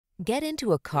Get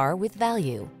into a car with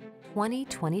value.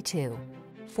 2022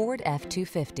 Ford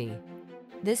F-250.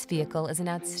 This vehicle is an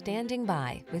outstanding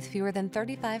buy with fewer than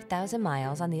 35,000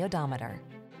 miles on the odometer.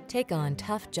 Take on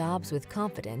tough jobs with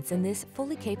confidence in this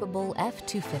fully capable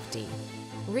F-250.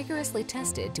 Rigorously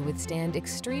tested to withstand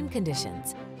extreme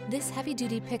conditions, this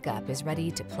heavy-duty pickup is ready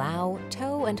to plow,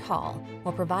 tow, and haul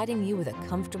while providing you with a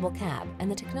comfortable cab and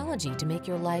the technology to make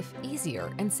your life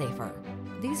easier and safer.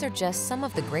 These are just some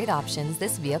of the great options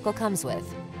this vehicle comes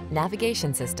with: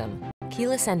 navigation system,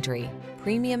 keyless entry,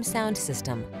 premium sound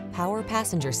system, power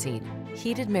passenger seat,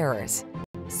 heated mirrors,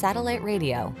 satellite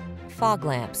radio, fog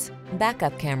lamps,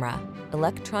 backup camera,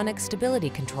 electronic stability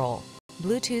control,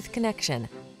 Bluetooth connection.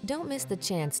 Don't miss the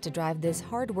chance to drive this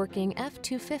hard-working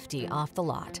F-250 off the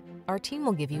lot. Our team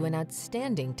will give you an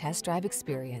outstanding test drive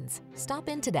experience. Stop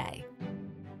in today.